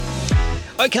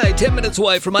Okay, 10 minutes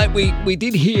away from 8. We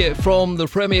did hear from the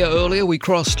Premier earlier. We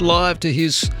crossed live to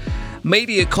his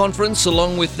media conference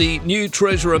along with the new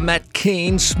Treasurer Matt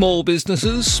Keane. Small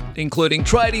businesses, including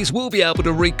tradies, will be able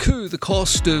to recoup the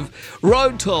cost of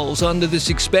road tolls under this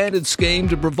expanded scheme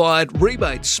to provide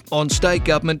rebates on state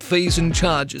government fees and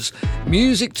charges.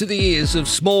 Music to the ears of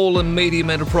small and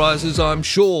medium enterprises, I'm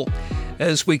sure.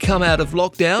 As we come out of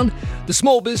lockdown, the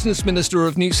Small Business Minister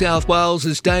of New South Wales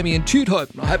is Damien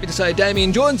Tudehope. I'm happy to say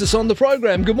Damien joins us on the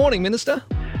program. Good morning, Minister.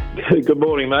 Good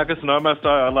morning, Marcus, and I must say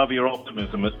I love your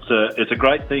optimism. It's a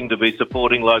great thing to be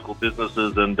supporting local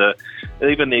businesses, and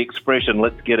even the expression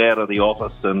 "let's get out of the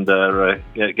office and go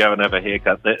and have a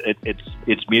haircut."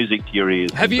 It's music to your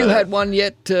ears. Have you had one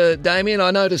yet, Damien?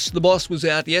 I noticed the boss was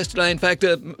out yesterday. In fact,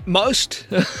 most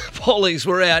pollies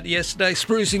were out yesterday,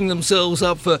 sprucing themselves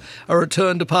up for a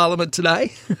return to Parliament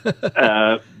today.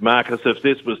 Marcus, if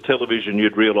this was television,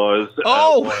 you'd realise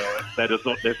that is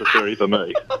not necessary for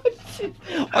me.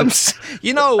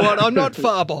 You know what? I'm not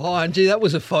far behind you. That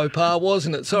was a faux pas,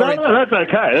 wasn't it? Sorry. No, that's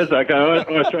okay. That's okay.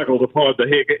 I struggle to find the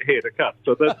hair to cut,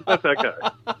 so that's okay.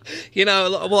 You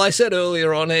know, well, I said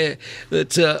earlier on air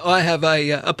that I have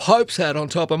a Pope's hat on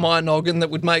top of my noggin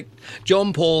that would make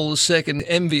John Paul II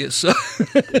envious. So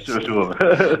Sure.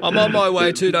 I'm on my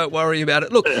way too. Don't worry about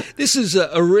it. Look, this is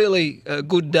a really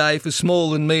good day for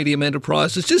small and medium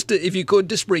enterprises. Just if you could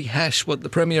just rehash what the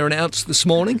Premier announced this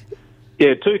morning.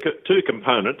 Yeah, two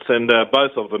components, and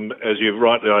both of them, as you've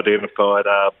rightly identified,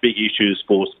 are big issues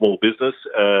for small business.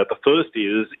 The first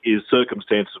is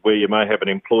circumstances where you may have an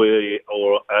employee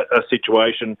or a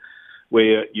situation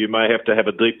where you may have to have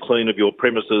a deep clean of your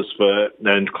premises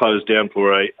and close down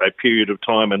for a period of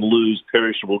time and lose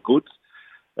perishable goods.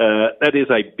 That is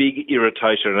a big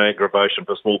irritation and aggravation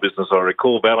for small business. I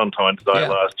recall Valentine's Day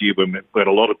last year when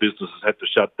a lot of businesses had to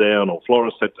shut down, or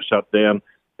florists had to shut down,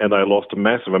 and they lost a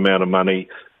massive amount of money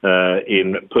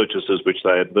in purchases which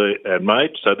they had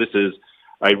made. So this is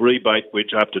a rebate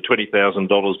which up to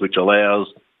 $20,000, which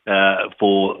allows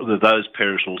for those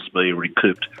perishables to be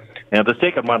recouped. Now, the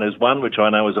second one is one which I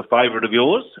know is a favourite of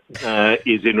yours,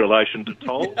 is in relation to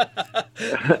tolls.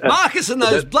 Marcus and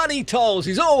those bloody tolls.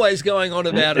 He's always going on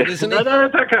about it, isn't he? No,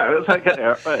 it's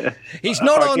okay. He's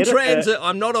not on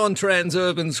I'm not on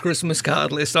Transurban's Christmas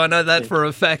card list. I know that for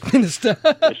a fact, Minister.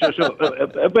 Sure.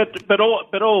 But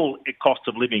all cost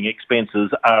of living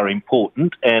expenses are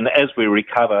important, and as we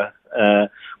recover,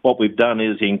 what we've done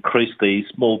is increase the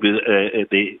small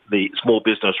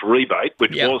business rebate,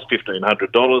 which was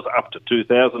 $1,500 up to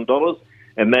 $2,000,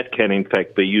 and that can in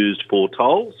fact be used for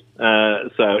tolls.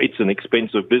 So it's an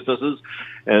expense of businesses.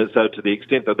 So to the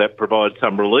extent that provides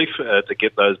some relief to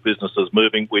get those businesses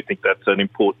moving, we think that's an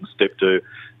important step to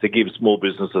give small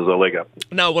businesses a leg up.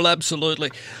 No, well, absolutely.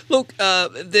 Look,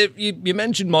 you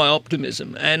mentioned my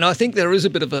optimism, and I think there is a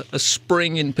bit of a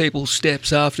spring in people's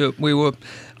steps after we were,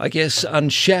 I guess,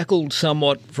 unshackled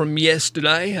somewhat from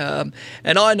yesterday.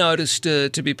 And I noticed,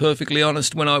 to be perfectly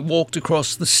honest, when I walked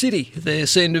across the city, there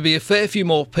seemed to be a fair few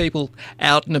more people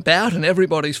out and about, and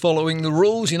everybody's following the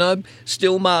rules,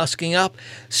 still masking up,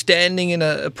 standing in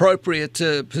appropriate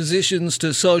positions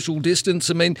to social distance.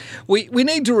 I mean, we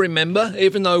need to remember,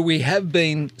 even though we have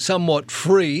been somewhat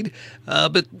freed,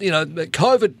 but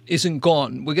COVID isn't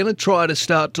gone. We're going to try to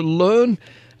start to learn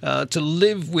to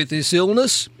live with this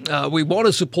illness. We want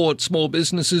to support small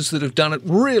businesses that have done it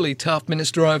really tough,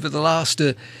 Minister, over the last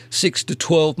 6 to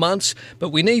 12 months, but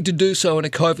we need to do so in a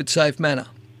COVID-safe manner.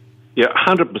 Yeah,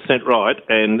 100% right.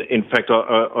 And in fact,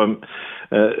 I'm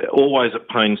always at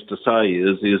pains to say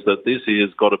is that this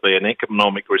has got to be an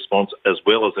economic response as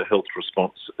well as a health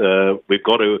response. We've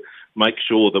got to make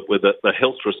sure that the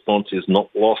health response is not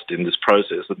lost in this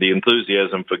process, and the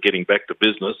enthusiasm for getting back to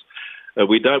business.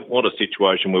 We don't want a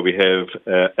situation where we have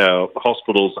our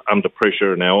hospitals under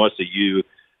pressure and our ICU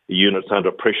units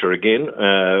under pressure again.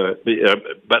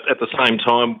 But at the same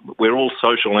time, we're all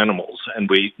social animals, and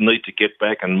we need to get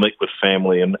back and meet with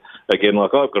family. And again,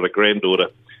 like I've got a granddaughter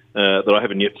that I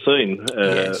haven't yet seen,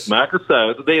 Marcus.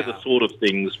 So they're the sort of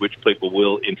things which people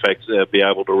will, in fact, be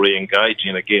able to re-engage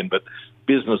in again. But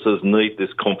businesses need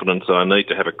this confidence. I need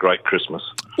to have a great Christmas.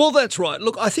 Well, that's right.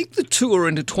 Look, I think the two are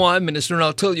intertwined, Minister, and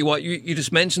I'll tell you what, you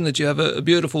just mentioned that you have a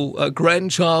beautiful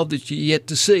grandchild that you're yet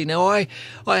to see. Now, I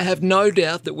have no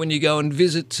doubt that when you go and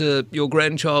visit your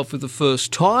grandchild for the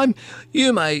first time,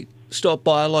 you may stop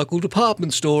by a local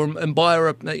department store and buy her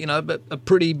a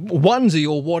pretty onesie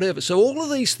or whatever. So all of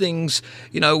these things,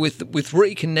 with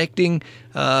reconnecting,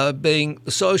 being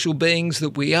the social beings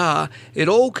that we are, it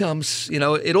all comes, it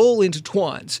all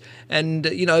intertwines. And,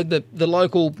 the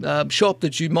local shop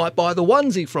that you might buy the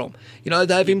onesie from,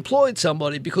 they've employed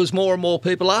somebody because more and more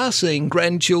people are seeing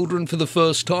grandchildren for the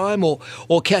first time or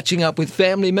catching up with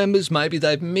family members. Maybe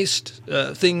they've missed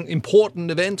important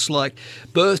events like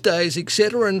birthdays,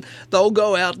 etc., and they'll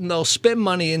go out and they'll spend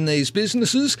money in these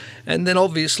businesses, and then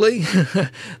obviously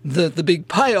the big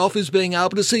payoff is being able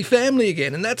to see family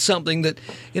again. And that's something that,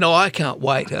 I can't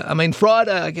wait. I mean,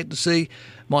 Friday I get to see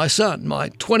my son, my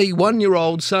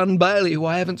 21-year-old son Bailey, who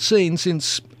I haven't seen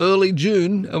since early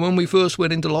June when we first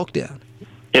went into lockdown.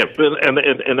 Yeah, and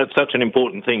it's such an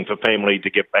important thing for family to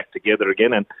get back together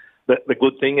again. And the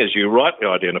good thing, as you rightly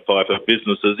identify for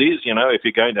businesses, is, if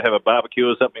you're going to have a barbecue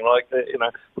or something like that,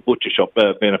 the butcher shop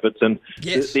benefits. And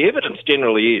yes. The evidence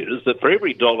generally is that for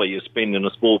every dollar you spend in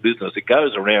a small business, it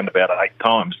goes around about 8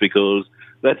 times, because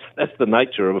that's the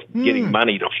nature of getting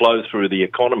money to flow through the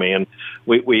economy. And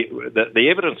the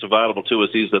evidence available to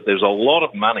us is that there's a lot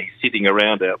of money sitting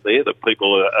around out there that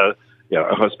people are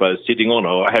I suppose, sitting on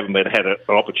or haven't had an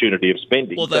opportunity of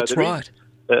spending. Well, that's right.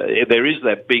 There is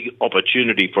that big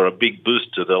opportunity for a big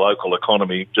boost to the local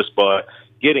economy just by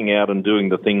getting out and doing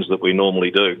the things that we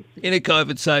normally do. In a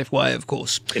COVID-safe way, of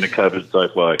course. In a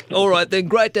COVID-safe way. All right, then.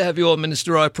 Great to have you on,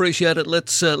 Minister. I appreciate it.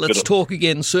 Let's talk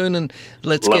again soon, and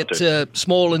let's get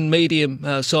small and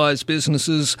medium-sized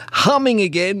businesses humming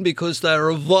again, because they're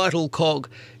a vital cog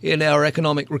in our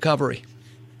economic recovery.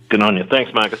 Good on you.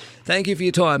 Thanks, Marcus. Thank you for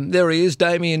your time. There he is,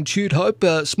 Damien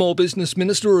Tudehope, Small Business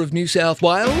Minister of New South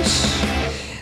Wales.